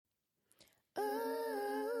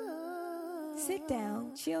Sit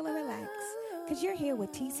down, chill, and relax, because you're here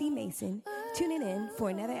with TC Mason, tuning in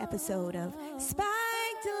for another episode of Spiked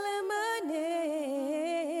Lemonade.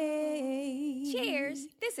 Cheers!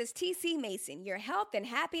 This is TC Mason, your health and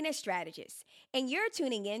happiness strategist, and you're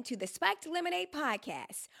tuning in to the Spiked Lemonade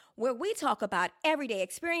podcast, where we talk about everyday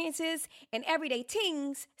experiences and everyday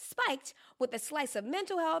things spiked with a slice of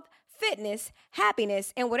mental health, fitness,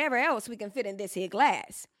 happiness, and whatever else we can fit in this here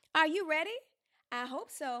glass. Are you ready? I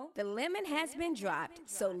hope so. The lemon has been dropped,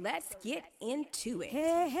 so let's get into it.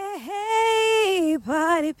 Hey, hey, hey,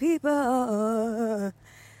 party people.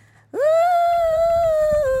 Ooh,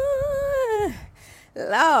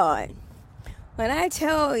 Lord, when I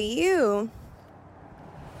tell you,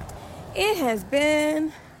 it has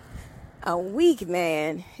been a week,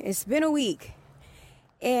 man. It's been a week.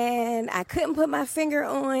 And I couldn't put my finger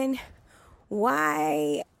on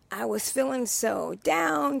why I was feeling so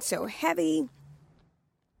down, so heavy.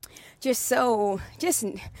 Just out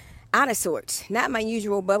of sorts, not my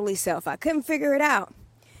usual bubbly self. I couldn't figure it out.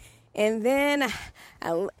 And then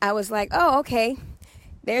I was like, oh, okay,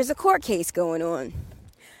 there's a court case going on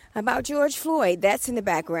about George Floyd. That's in the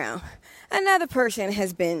background. Another person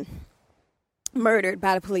has been murdered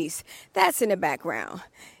by the police. That's in the background.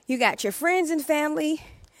 You got your friends and family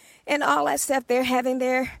and all that stuff. They're having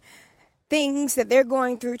their things that they're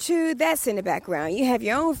going through too. That's in the background. You have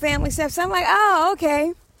your own family stuff. So I'm like, oh,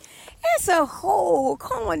 okay. It's a whole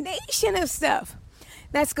combination of stuff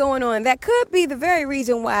that's going on. That could be the very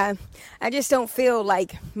reason why I just don't feel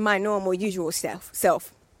like my normal, usual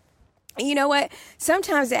self. And you know what?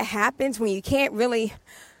 Sometimes that happens when you can't really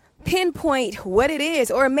pinpoint what it is,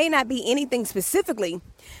 or it may not be anything specifically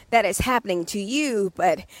that is happening to you,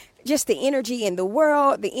 but just the energy in the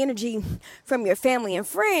world, the energy from your family and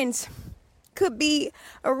friends could be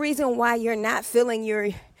a reason why you're not feeling your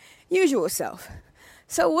usual self.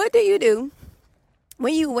 So what do you do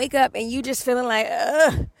when you wake up and you just feeling like,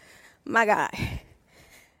 my God?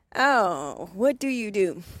 Oh, what do you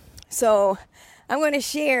do? So I'm going to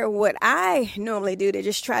share what I normally do to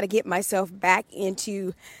just try to get myself back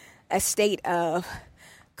into a state of,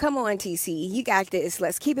 come on, TC, you got this.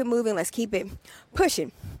 Let's keep it moving. Let's keep it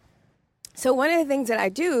pushing. So one of the things that I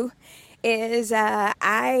do is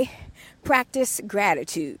I practice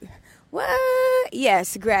gratitude. What?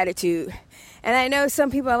 Yes, gratitude. And I know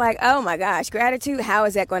some people are like, oh my gosh, gratitude, how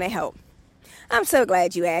is that going to help? I'm so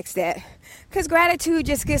glad you asked that. Because gratitude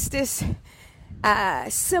just gets this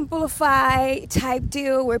simplified type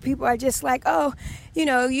deal where people are just like, oh, you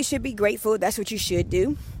know, you should be grateful. That's what you should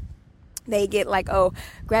do. They get like, oh,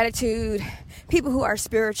 gratitude. People who are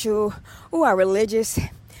spiritual, who are religious,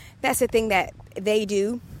 that's the thing that they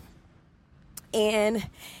do. And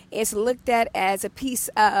it's looked at as a piece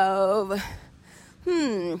of,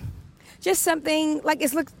 just something like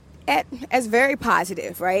it's looked at as very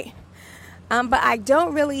positive, right? But I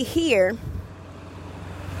don't really hear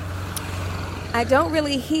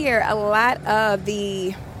a lot of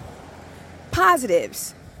the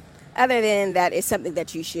positives other than that it's something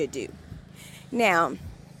that you should do. Now,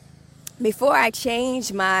 before I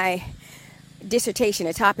changed my dissertation,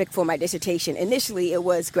 a topic for my dissertation, initially it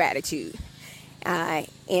was gratitude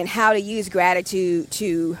and how to use gratitude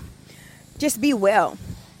to just be well.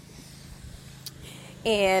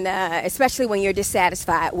 And especially when you're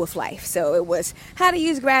dissatisfied with life. So it was how to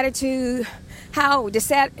use gratitude, how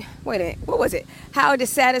dissatisfied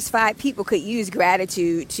people could use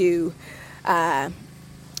gratitude to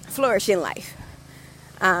flourish in life.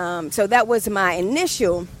 So that was my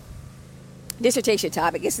initial dissertation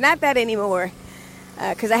topic. It's not that anymore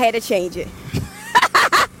because I had to change it.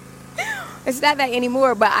 It's not that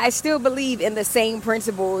anymore, but I still believe in the same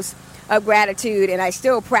principles of gratitude, and I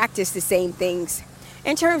still practice the same things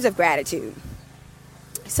in terms of gratitude.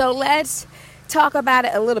 So let's talk about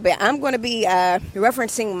it a little bit. I'm going to be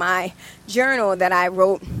referencing my journal that I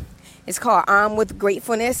wrote. It's called Armed with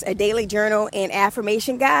Gratefulness, a daily journal and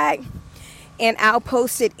affirmation guide. And I'll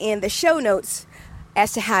post it in the show notes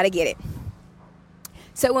as to how to get it.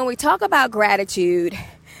 So when we talk about gratitude,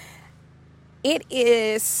 it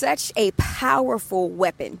is such a powerful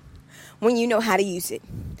weapon when you know how to use it.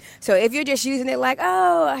 So if you're just using it like,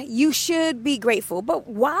 oh, you should be grateful, but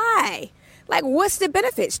why? Like, what's the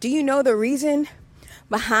benefits? Do you know the reason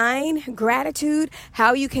behind gratitude?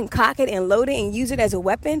 How you can cock it and load it and use it as a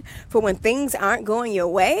weapon for when things aren't going your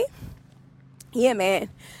way? Yeah, man.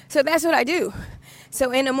 So that's what I do.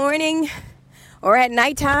 So in the morning or at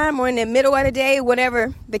nighttime or in the middle of the day,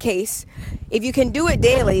 whatever the case, if you can do it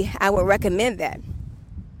daily, I would recommend that.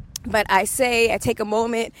 But I take a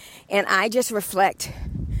moment and I just reflect.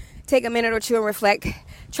 Take a minute or two and reflect.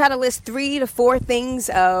 Try to list 3 to 4 things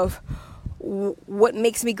of what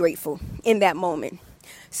makes me grateful in that moment.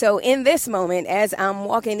 So in this moment, as I'm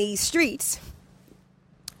walking these streets,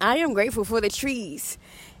 I am grateful for the trees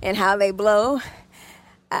and how they blow.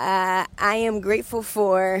 I am grateful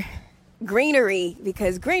for greenery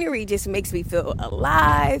because greenery just makes me feel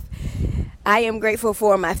alive. I am grateful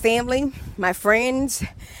for my family, my friends,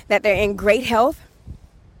 that they're in great health,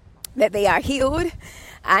 that they are healed.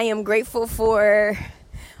 I am grateful for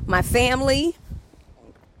my family,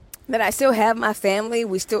 that I still have my family.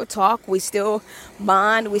 We still talk, we still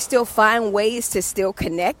bond, we still find ways to still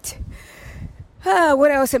connect. What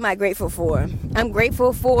else am I grateful for? I'm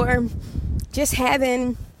grateful for just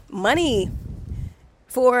having money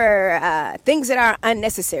for things that are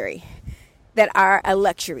unnecessary, that are a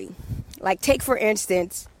luxury. Like take, for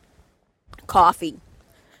instance, coffee.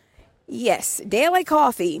 Yes, daily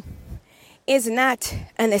coffee is not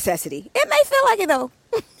a necessity. It may feel like it though.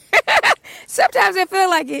 Sometimes I feel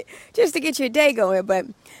like it just to get your day going, but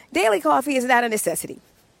daily coffee is not a necessity.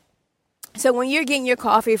 So when you're getting your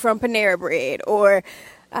coffee from Panera Bread or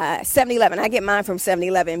 7-Eleven, I get mine from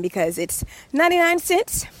 7-Eleven because it's 99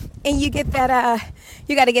 cents and you get that,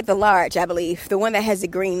 you got to get the large, I believe, the one that has the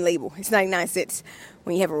green label. It's 99 cents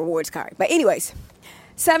when you have a rewards card. But anyways,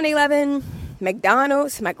 7-Eleven,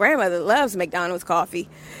 McDonald's. My grandmother loves McDonald's coffee.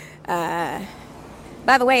 By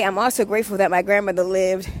the way, I'm also grateful that my grandmother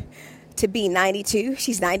lived to be 92.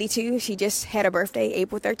 She's 92. She just had her birthday,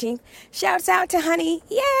 April 13th. Shouts out to honey.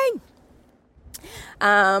 Yay!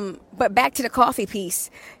 But back to the coffee piece.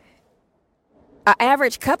 An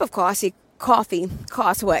average cup of coffee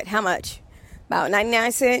costs what? How much? About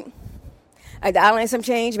 99 cents? $1 and some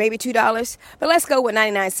change, maybe $2. But let's go with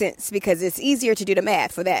 99 cents because it's easier to do the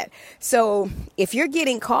math for that. So if you're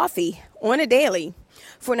getting coffee on a daily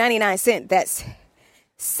for 99 cents, that's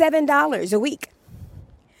 $7 a week.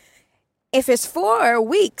 If it's 4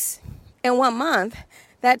 weeks in 1 month,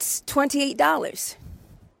 that's $28.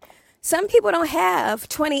 Some people don't have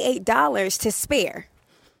 $28 to spare.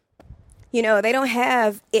 You know, they don't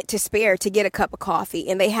have it to spare to get a cup of coffee,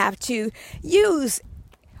 and they have to use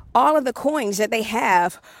all of the coins that they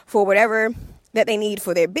have for whatever that they need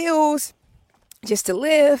for their bills, just to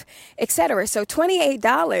live, etc. So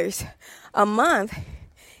 $28 a month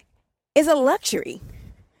is a luxury.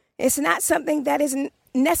 It's not something that is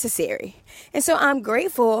necessary. And so I'm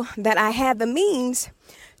grateful that I have the means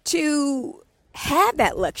to have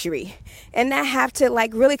that luxury and not have to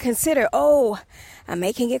like really consider, oh, I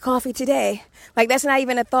may can get coffee today. Like that's not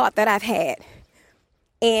even a thought that I've had.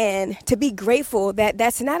 And to be grateful that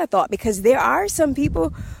that's not a thought, because there are some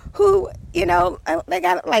people who, you know, they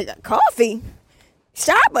got like coffee.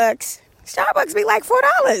 Starbucks be like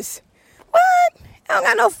 $4. What? I don't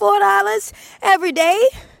got no $4 every day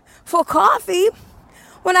for coffee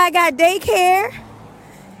when I got daycare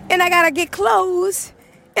and I got to get clothes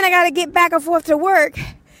and I got to get back and forth to work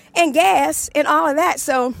and gas and all of that.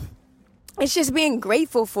 So it's just being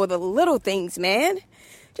grateful for the little things, man.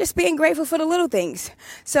 Just being grateful for the little things.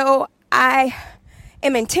 So I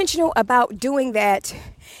am intentional about doing that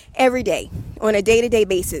every day on a day-to-day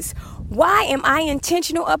basis. Why am I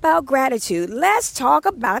intentional about gratitude? Let's talk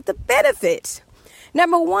about the benefits.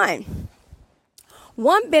 Number one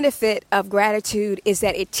benefit of gratitude is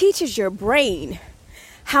that it teaches your brain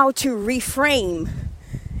how to reframe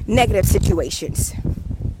negative situations.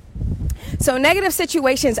 So negative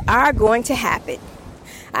situations are going to happen.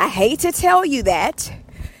 I hate to tell you that.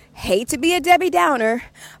 Hate to be a Debbie Downer,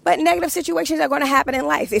 but negative situations are going to happen in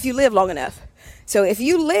life if you live long enough. So if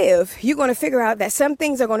you live, you're going to figure out that some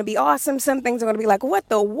things are going to be awesome. Some things are going to be like, what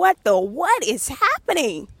is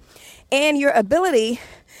happening? And your ability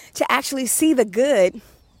to actually see the good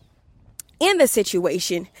in the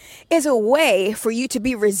situation is a way for you to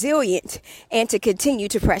be resilient and to continue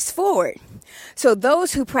to press forward. So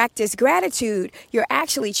those who practice gratitude, you're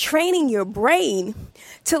actually training your brain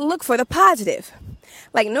to look for the positive.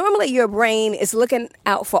 Like normally your brain is looking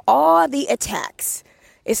out for all the attacks.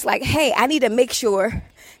 It's like, hey, I need to make sure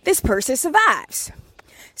this person survives.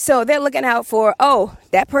 So they're looking out for, oh,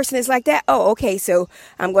 that person is like that. Oh, okay, so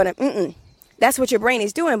I'm going to, That's what your brain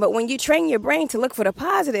is doing. But when you train your brain to look for the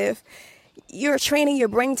positive, you're training your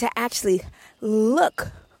brain to actually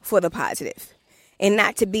look for the positive and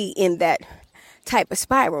not to be in that type of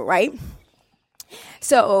spiral, right?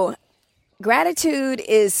 So gratitude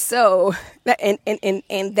is so,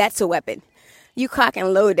 and that's a weapon. You cock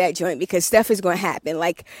and load that joint because stuff is going to happen.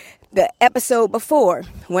 Like the episode before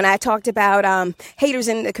when I talked about haters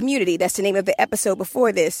in the community. That's the name of the episode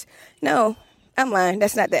before this. No, I'm lying.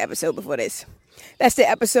 That's not the episode before this. That's the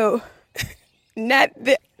episode not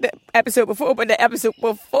the episode before, but the episode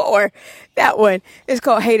before that one. It's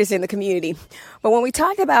called Haters in the Community. But when we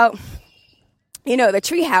talk about, the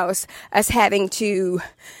treehouse, us having to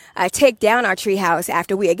take down our treehouse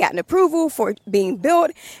after we had gotten approval for being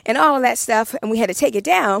built and all of that stuff, and we had to take it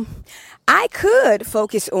down, I could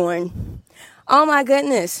focus on, oh my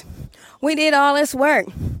goodness, we did all this work.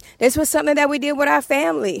 This was something that we did with our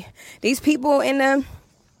family. These people in the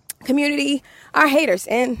community are haters,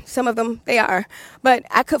 and some of them, they are. But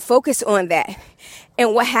I could focus on that.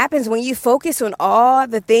 And what happens when you focus on all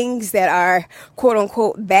the things that are quote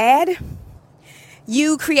unquote bad,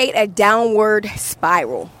 you create a downward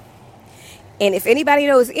spiral. And if anybody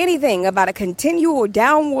knows anything about a continual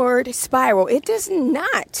downward spiral, it does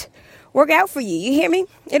not work out for you. You hear me?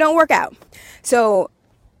 It don't work out. So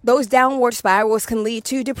those downward spirals can lead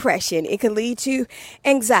to depression. It can lead to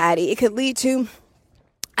anxiety. It could lead to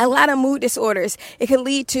a lot of mood disorders. It can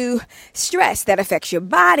lead to stress that affects your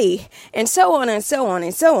body, and so on and so on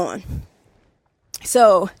and so on.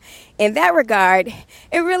 So in that regard,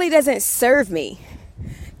 it really doesn't serve me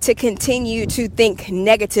to continue to think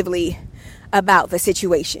negatively about the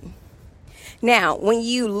situation. Now, when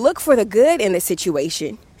you look for the good in the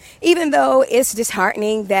situation, even though it's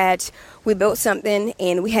disheartening that we built something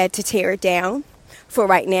and we had to tear it down for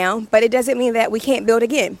right now, but it doesn't mean that we can't build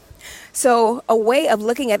again. So a way of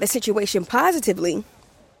looking at the situation positively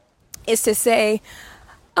is to say,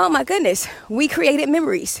 oh my goodness, we created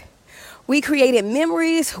memories. We created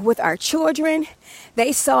memories with our children.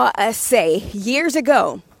 They saw us say years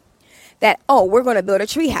ago that, oh, we're going to build a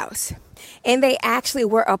treehouse. And they actually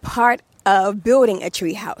were a part of building a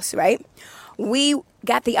treehouse, right? We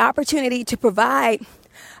got the opportunity to provide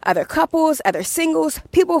other couples, other singles,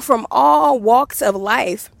 people from all walks of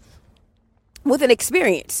life with an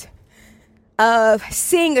experience of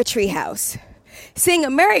seeing a treehouse, seeing a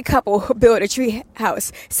married couple build a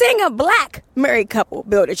treehouse, seeing a black married couple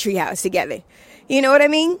build a treehouse together. You know what I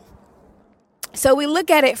mean? So we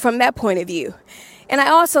look at it from that point of view. And I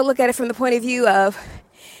also look at it from the point of view of,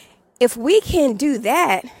 if we can do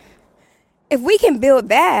that, if we can build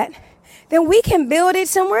that, then we can build it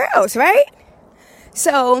somewhere else, right?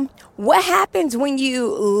 So what happens when you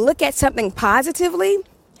look at something positively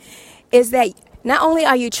is that not only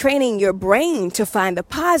are you training your brain to find the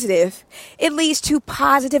positive, it leads to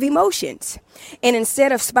positive emotions. And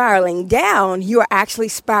instead of spiraling down, you are actually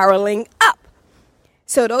spiraling up.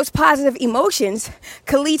 So those positive emotions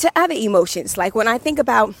can lead to other emotions. Like when I think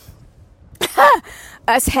about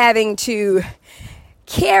us having to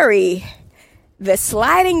carry the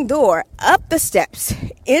sliding door up the steps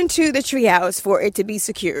into the treehouse for it to be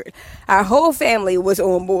secured. Our whole family was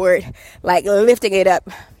on board, like lifting it up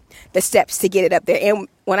the steps to get it up there. And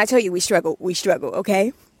when I tell you we struggle,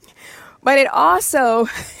 okay? But it also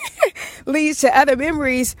leads to other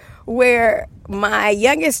memories where my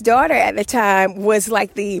youngest daughter at the time was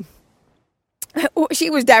like she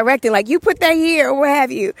was directing, like, you put that here or what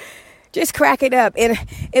have you. Just crack it up. And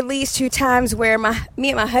it leads to times where me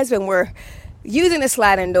and my husband were using the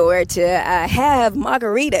sliding door to have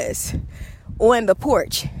margaritas on the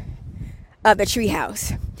porch of the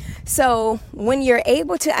treehouse. So when you're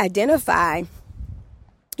able to identify,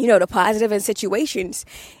 the positive in situations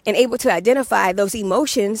and able to identify those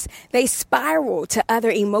emotions, they spiral to other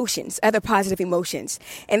emotions, other positive emotions.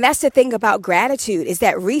 And that's the thing about gratitude, is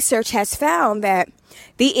that research has found that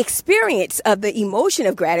the experience of the emotion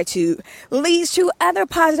of gratitude leads to other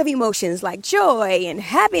positive emotions like joy and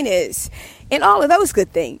happiness and all of those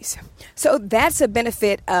good things. So that's a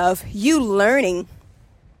benefit of you learning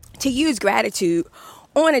to use gratitude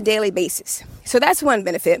on a daily basis. So that's one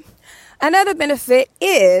benefit. Another benefit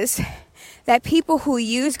is that people who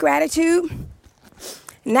use gratitude,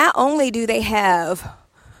 not only do they have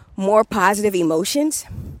more positive emotions,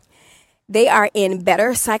 they are in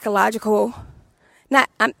better physiological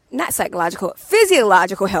health.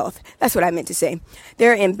 That's what I meant to say.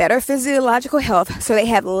 They're in better physiological health, so they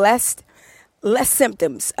have less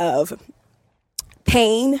symptoms of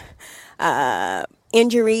pain,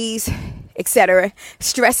 injuries, etc.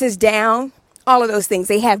 Stress is down. All of those things.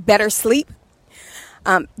 They have better sleep.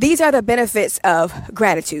 These are the benefits of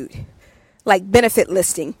gratitude, like benefit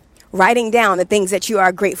listing, writing down the things that you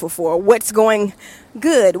are grateful for, what's going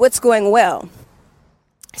good, what's going well.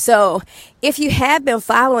 So if you have been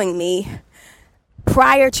following me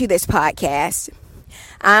prior to this podcast,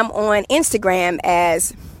 I'm on Instagram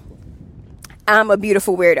as I'm a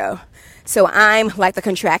beautiful weirdo. So I'm like the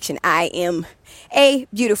contraction. I am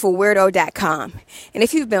abeautifulweirdo.com. And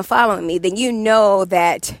if you've been following me, then you know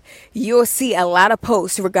that you'll see a lot of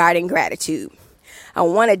posts regarding gratitude. I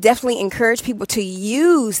want to definitely encourage people to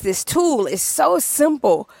use this tool. It's so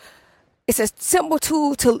simple. It's a simple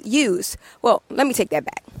tool to use. Well, let me take that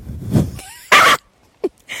back.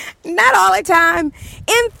 Not all the time.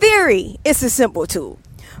 In theory, it's a simple tool.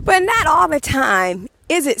 But not all the time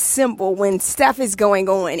is it simple when stuff is going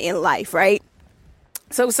on in life, right?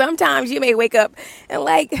 So sometimes you may wake up and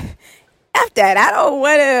like, F that, I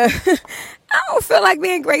don't feel like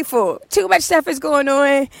being grateful. Too much stuff is going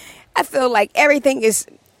on. I feel like everything is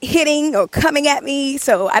hitting or coming at me.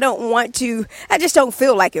 So I just don't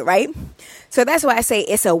feel like it, right? So that's why I say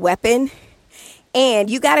it's a weapon. And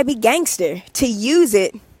you got to be gangster to use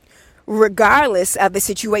it regardless of the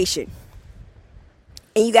situation.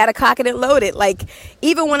 And you got to cock it and load it. Like,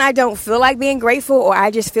 even when I don't feel like being grateful or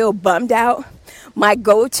I just feel bummed out, my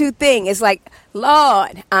go-to thing is like,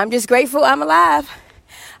 Lord, I'm just grateful I'm alive.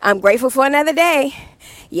 I'm grateful for another day.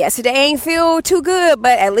 Yesterday ain't feel too good,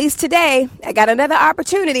 but at least today I got another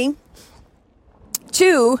opportunity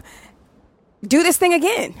to do this thing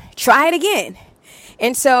again. Try it again.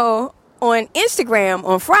 And so on Instagram,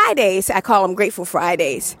 on Fridays, I call them Grateful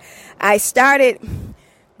Fridays. I started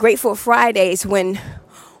Grateful Fridays when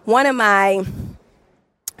one of my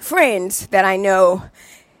friends that I know,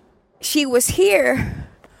 she was here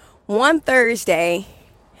one Thursday,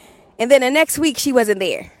 and then the next week she wasn't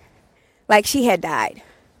there. Like she had died.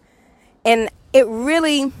 And it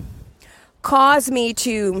really caused me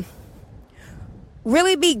to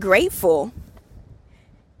really be grateful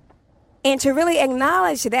and to really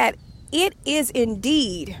acknowledge that it is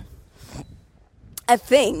indeed a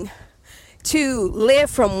thing to live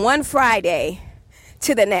from one Friday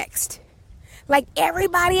to the next. Like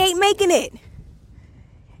everybody ain't making it.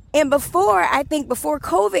 And before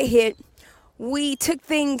COVID hit, we took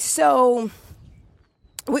things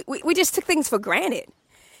we just took things for granted.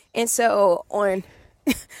 And so on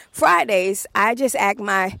Fridays, I just act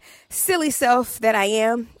my silly self that I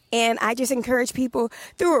am. And I just encourage people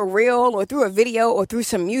through a reel or through a video or through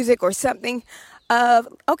some music or something of,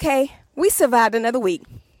 okay, we survived another week.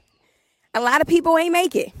 A lot of people ain't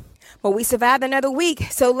make it, but we survived another week.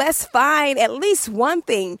 So let's find at least one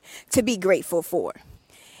thing to be grateful for.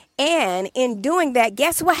 And in doing that,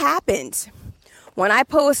 guess what happens? When I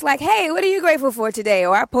post like, hey, what are you grateful for today?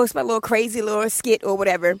 Or I post my little crazy little skit or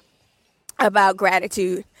whatever about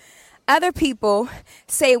gratitude. Other people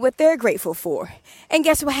say what they're grateful for. And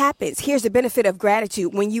guess what happens? Here's the benefit of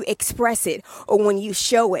gratitude when you express it or when you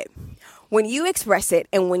show it. When you express it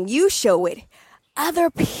and when you show it, other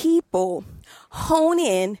people hone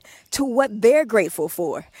in to what they're grateful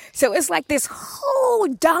for. So it's like this whole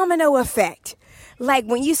domino effect. Like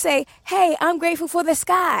when you say, hey, I'm grateful for the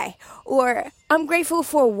sky, or I'm grateful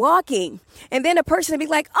for walking. And then a person will be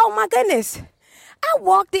like, oh my goodness, I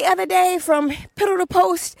walked the other day from pillar to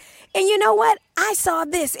post. And you know what? I saw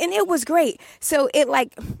this and it was great. So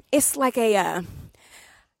it's like a,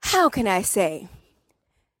 how can I say?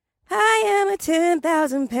 I am a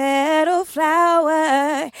 10,000 petal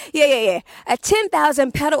flower. Yeah. A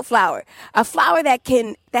 10,000 petal flower. A flower that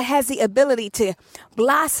has the ability to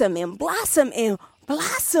blossom and blossom and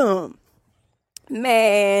blossom.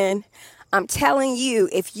 Man, I'm telling you,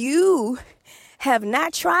 if you have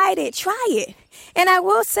not tried it, try it. And I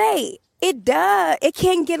will say, it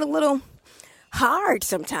can get a little hard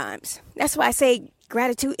sometimes. That's why I say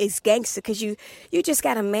gratitude is gangster, because you just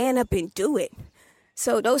got to man up and do it.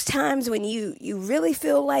 So those times when you really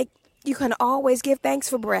feel like you can always give thanks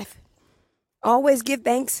for breath. Always give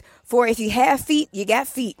thanks for, if you have feet, you got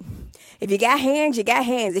feet. If you got hands, you got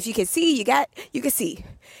hands. If you can see, you can see.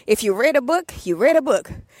 If you read a book, you read a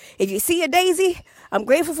book. If you see a daisy, I'm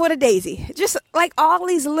grateful for the daisy. Just like all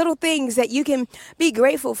these little things that you can be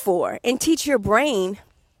grateful for, and teach your brain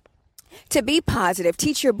to be positive.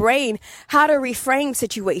 Teach your brain how to reframe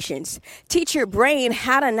situations. Teach your brain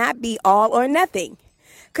how to not be all or nothing.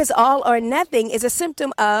 Because all or nothing is a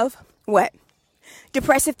symptom of what?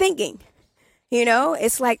 Depressive thinking. You know,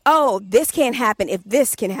 it's like, oh, this can't happen if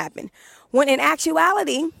this can happen. When in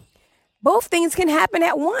actuality, both things can happen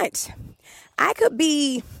at once. I could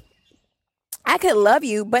love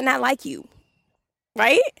you, but not like you.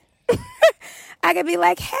 Right? I could be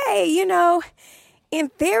like, hey, you know, in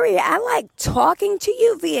theory, I like talking to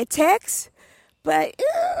you via text, but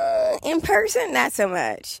in person, not so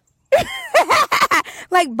much.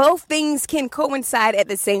 Like both things can coincide at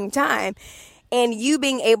the same time. And you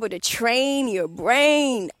being able to train your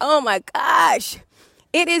brain, oh my gosh,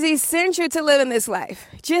 it is essential to live in this life.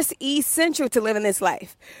 Just essential to live in this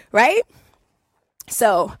life, right?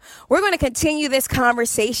 So we're going to continue this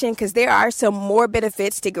conversation because there are some more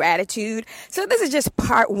benefits to gratitude. So this is just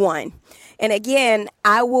part 1. And again,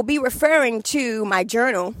 I will be referring to my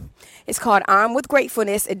journal. It's called Armed with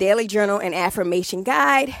Gratefulness, a daily journal and affirmation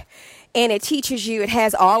guide. And it teaches you, it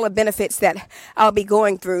has all the benefits that I'll be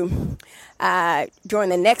going through during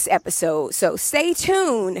the next episode. So stay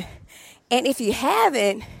tuned. And if you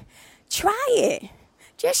haven't, try it.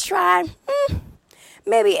 Just try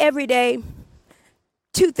maybe every day.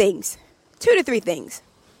 2 things, 2 to 3 things.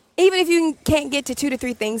 Even if you can't get to 2 to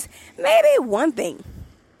 3 things, maybe 1 thing,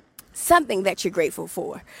 something that you're grateful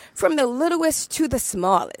for, from the littlest to the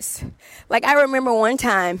smallest. Like I remember one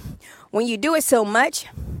time when you do it so much,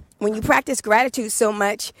 when you practice gratitude so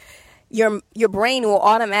much, your brain will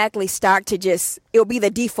automatically start to it'll be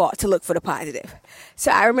the default to look for the positive.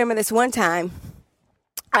 So I remember this one time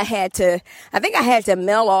I think I had to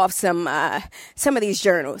mail off some of these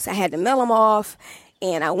journals. I had to mail them off.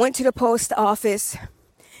 And I went to the post office.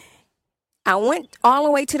 I went all the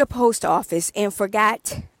way to the post office and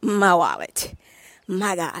forgot my wallet.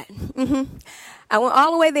 My God. I went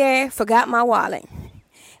all the way there, forgot my wallet.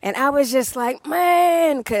 And I was just like,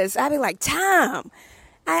 man, because I'd be like, time.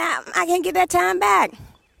 I can't get that time back.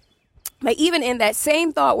 But even in that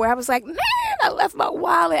same thought where I was like, man, I left my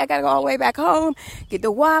wallet. I got to go all the way back home, get the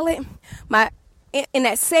wallet. In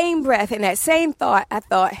that same breath, in that same thought, I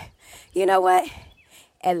thought, you know what?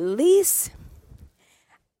 At least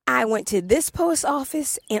I went to this post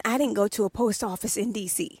office and I didn't go to a post office in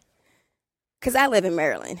D.C. because I live in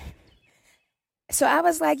Maryland. So I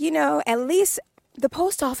was like, at least the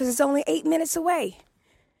post office is only 8 minutes away.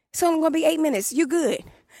 It's only going to be 8 minutes. You're good.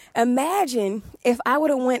 Imagine if I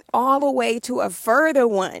would have went all the way to a further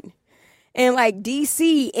one in like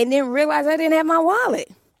D.C. and then realized I didn't have my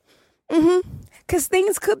wallet. Because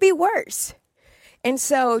things could be worse. And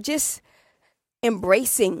so just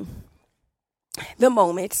embracing the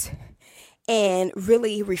moments and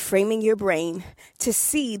really reframing your brain to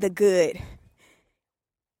see the good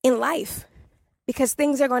in life, because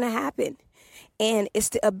things are going to happen. And it's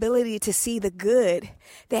the ability to see the good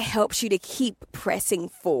that helps you to keep pressing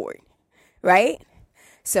forward, right?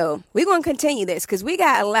 So we're going to continue this because we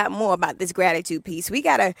got a lot more about this gratitude piece. We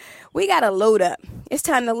gotta load up. It's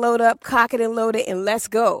time to load up, cock it and load it, and let's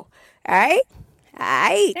go. All right? All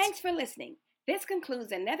right. Thanks for listening. This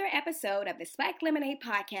concludes another episode of the Spiked Lemonade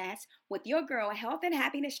Podcast with your girl, health and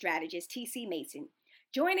happiness strategist, TC Mason.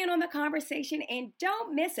 Join in on the conversation and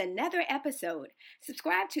don't miss another episode.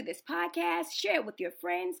 Subscribe to this podcast, share it with your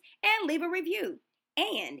friends, and leave a review.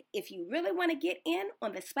 And if you really want to get in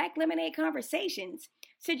on the Spiked Lemonade conversations,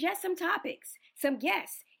 suggest some topics, some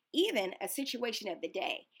guests, even a situation of the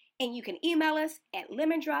day. And you can email us at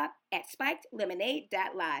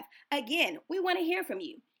lemondrop@spikedlemonade.live. Again, we want to hear from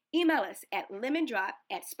you. Email us at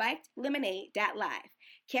lemondrop@spikedlemonade.live.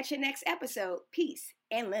 Catch you next episode. Peace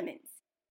and lemons.